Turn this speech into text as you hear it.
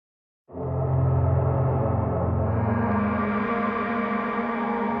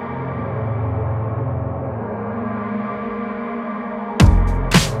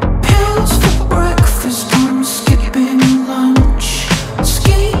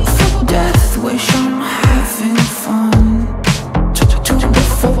fun. Too good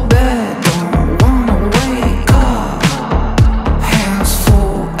for bed, don't wanna wake up. Hands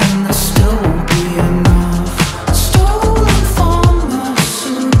full and there still won't be enough. Stolen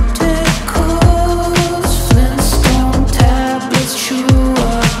pharmaceuticals, Flintstone tablets,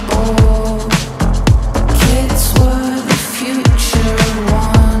 chewable. Kids were the future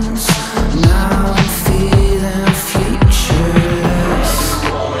ones, now I'm feeling futureless.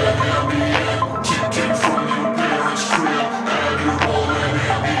 Taken from your parents' crib, Adderall and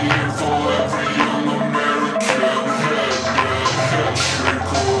Ambien for every young American.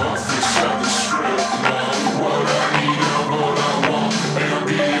 Handshake or office at the strip mall. What I need and what I want,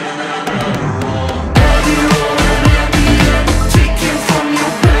 Ambien and Adderall. Adderall and Ambien, taken from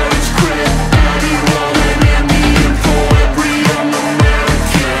your parents' crib. Adderall and Ambien for every young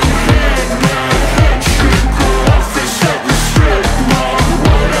American. Handshake or office at the strip mall.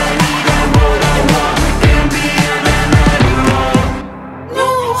 What I need and what I want, Ambien and Adderall. No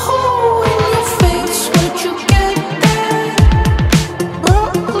hole in your face, where'd you get that?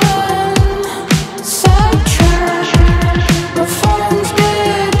 Brooklyn, sidetracked. My phone's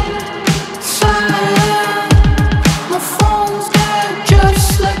dead, silent. My phone's dead,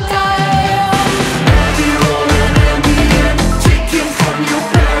 just like I am. Adderall and Ambien, taken from your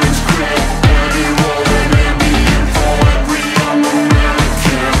parents' crib. Adderall and Ambien for every young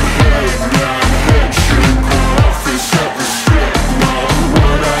American. Handshake or office at the strip mall.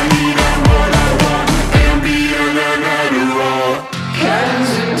 What I need and what I want, Ambien and Adderall.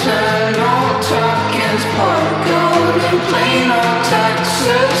 Kensington, Old Tompkins Park, out in Plano,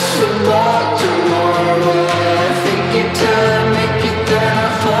 Texas, about tomorrow. I think you're telling me then I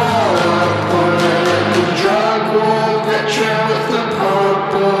fall apart. Like a drug war veteran with a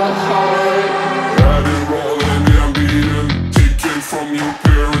purple heart. Adderall and Ambien, taken from your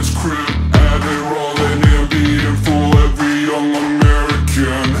parents' crib. Adderall